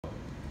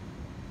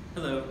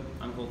Hello,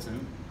 I'm Kolten.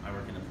 I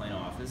work in the Plano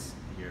office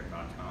here at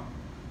Broadcom.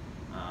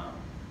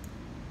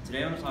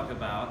 Today I'm going to talk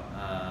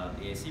about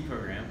the AC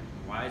program,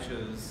 why I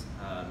chose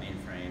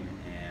mainframe,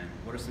 and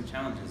what are some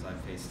challenges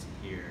I've faced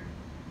here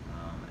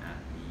at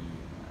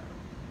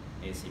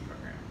the AC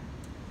program.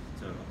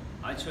 So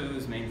I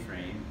chose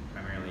mainframe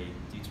primarily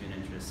due to an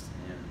interest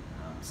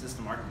in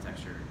system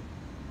architecture.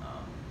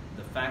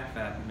 The fact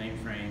that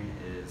mainframe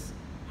is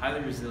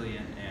highly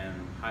resilient and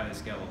highly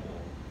scalable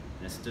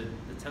and has stood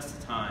the test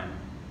of time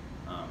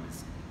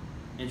is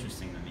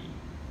interesting to me.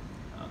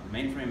 The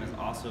mainframe is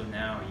also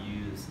now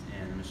used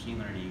in machine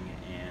learning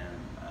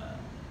and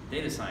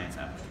data science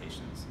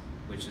applications,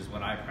 which is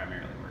what I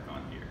primarily work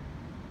on here.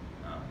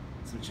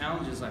 Some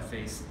challenges I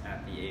faced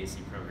at the AAC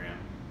program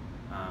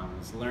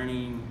was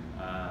learning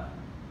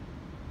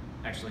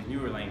actually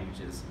newer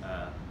languages,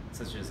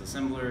 such as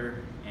assembler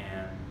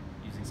and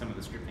using some of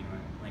the scripting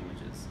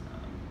languages.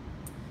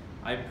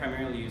 I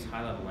primarily use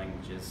high-level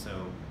languages,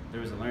 so there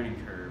was a learning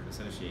curve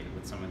associated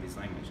with some of these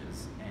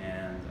languages.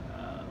 And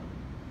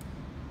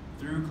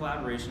through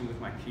collaboration with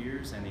my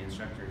peers and the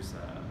instructors,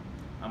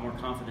 I'm more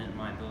confident in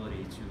my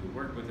ability to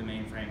work with the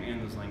mainframe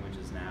and those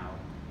languages now,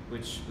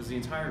 which was the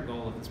entire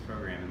goal of this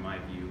program, in my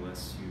view,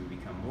 was to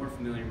become more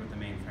familiar with the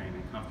mainframe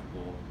and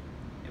comfortable,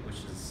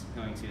 which is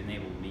going to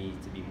enable me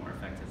to be more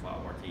effective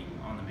while working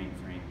on the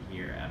mainframe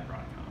here at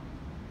Broadcom.